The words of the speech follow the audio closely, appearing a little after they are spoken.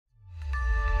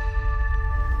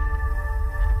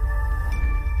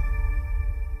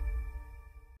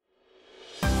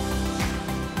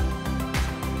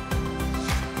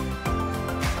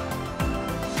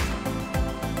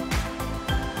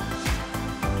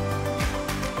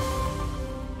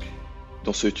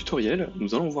Dans ce tutoriel,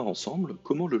 nous allons voir ensemble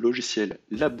comment le logiciel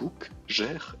labbook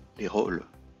gère les rôles.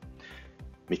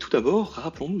 Mais tout d'abord,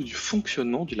 rappelons-nous du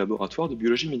fonctionnement du laboratoire de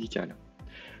biologie médicale.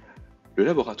 Le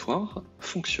laboratoire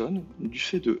fonctionne du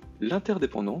fait de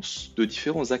l'interdépendance de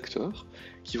différents acteurs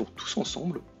qui vont tous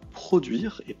ensemble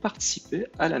produire et participer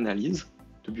à l'analyse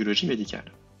de biologie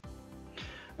médicale.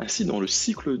 Ainsi, dans le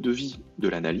cycle de vie de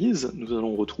l'analyse, nous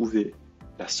allons retrouver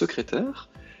la secrétaire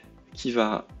qui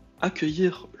va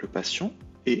accueillir le patient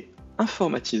et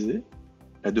informatiser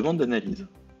la demande d'analyse.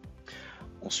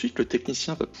 Ensuite, le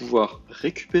technicien va pouvoir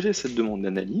récupérer cette demande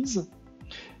d'analyse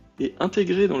et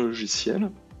intégrer dans le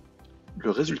logiciel le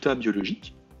résultat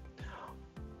biologique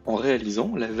en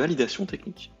réalisant la validation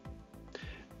technique.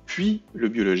 Puis, le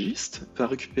biologiste va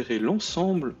récupérer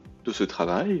l'ensemble de ce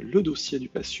travail, le dossier du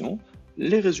patient,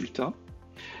 les résultats,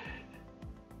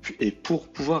 et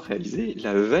pour pouvoir réaliser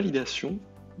la validation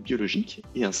biologique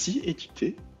et ainsi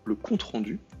éditer le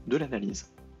compte-rendu de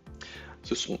l'analyse.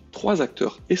 Ce sont trois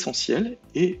acteurs essentiels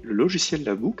et le logiciel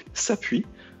labbook s'appuie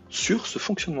sur ce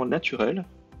fonctionnement naturel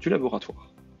du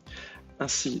laboratoire.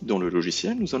 Ainsi, dans le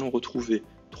logiciel, nous allons retrouver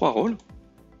trois rôles.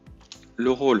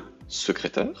 Le rôle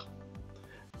secrétaire,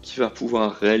 qui va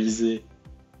pouvoir réaliser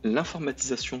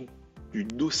l'informatisation du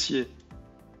dossier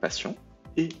patient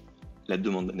et la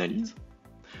demande d'analyse.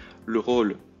 Le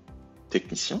rôle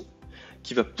technicien,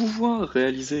 qui va pouvoir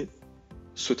réaliser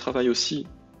ce travail aussi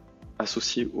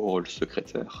associé au rôle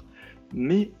secrétaire,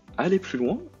 mais aller plus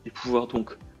loin et pouvoir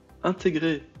donc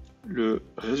intégrer le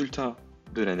résultat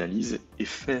de l'analyse et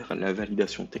faire la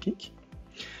validation technique.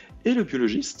 Et le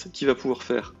biologiste, qui va pouvoir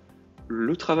faire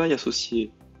le travail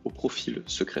associé au profil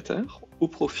secrétaire, au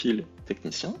profil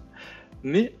technicien,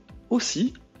 mais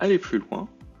aussi aller plus loin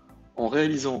en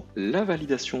réalisant la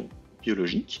validation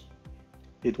biologique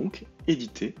et donc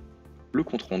éditer le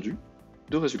compte-rendu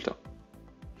de résultats.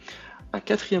 Un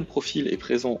quatrième profil est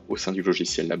présent au sein du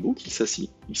logiciel labbook.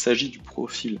 Il s'agit du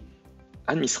profil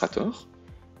administrateur,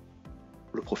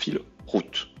 le profil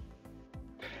route.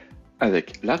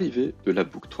 Avec l'arrivée de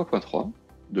labbook 3.3,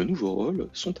 de nouveaux rôles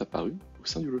sont apparus au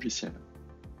sein du logiciel.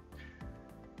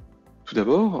 Tout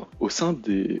d'abord, au sein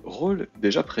des rôles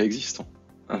déjà préexistants.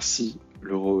 Ainsi,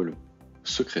 le rôle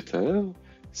secrétaire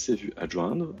s'est vu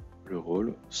adjoindre le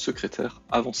rôle secrétaire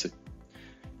avancé.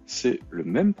 C'est le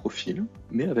même profil,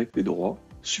 mais avec des droits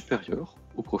supérieurs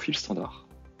au profil standard.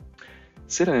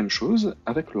 C'est la même chose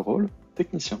avec le rôle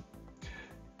technicien,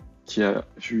 qui a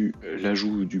vu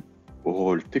l'ajout du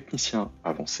rôle technicien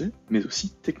avancé, mais aussi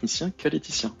technicien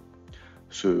qualiticien.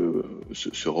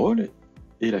 Ce rôle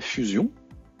est la fusion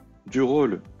du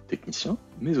rôle technicien,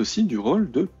 mais aussi du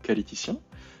rôle de qualiticien.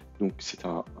 Donc c'est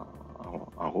un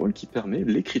rôle qui permet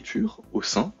l'écriture au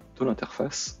sein de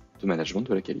l'interface de management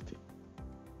de la qualité.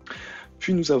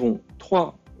 Puis nous avons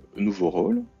trois nouveaux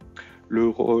rôles. Le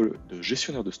rôle de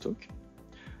gestionnaire de stock.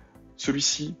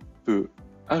 Celui-ci peut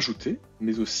ajouter,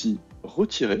 mais aussi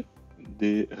retirer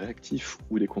des réactifs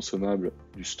ou des consommables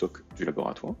du stock du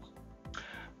laboratoire.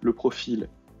 Le profil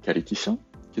qualiticien,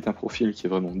 qui est un profil qui est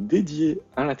vraiment dédié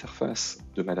à l'interface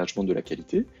de management de la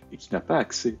qualité et qui n'a pas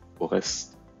accès au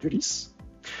reste du LIS.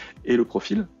 Et le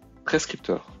profil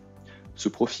prescripteur. Ce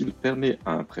profil permet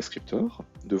à un prescripteur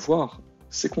de voir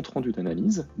ses comptes rendus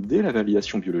d'analyse dès la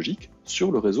validation biologique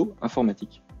sur le réseau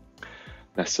informatique.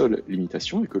 La seule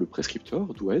limitation est que le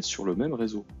prescripteur doit être sur le même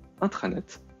réseau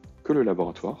intranet que le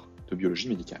laboratoire de biologie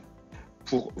médicale.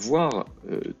 Pour voir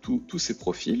tous ces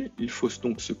profils, il faut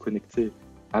donc se connecter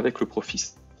avec le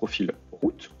profil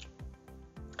route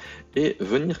et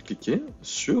venir cliquer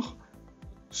sur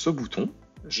ce bouton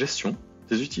gestion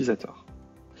des utilisateurs.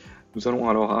 Nous allons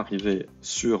alors arriver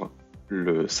sur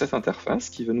cette interface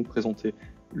qui va nous présenter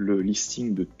le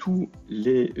listing de tous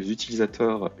les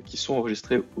utilisateurs qui sont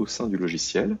enregistrés au sein du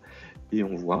logiciel et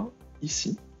on voit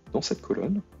ici, dans cette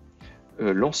colonne,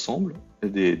 l'ensemble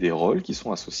des rôles qui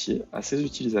sont associés à ces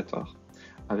utilisateurs,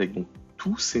 avec donc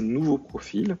tous ces nouveaux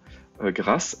profils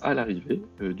grâce à l'arrivée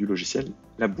du logiciel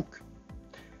labbook.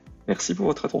 Merci pour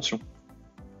votre attention.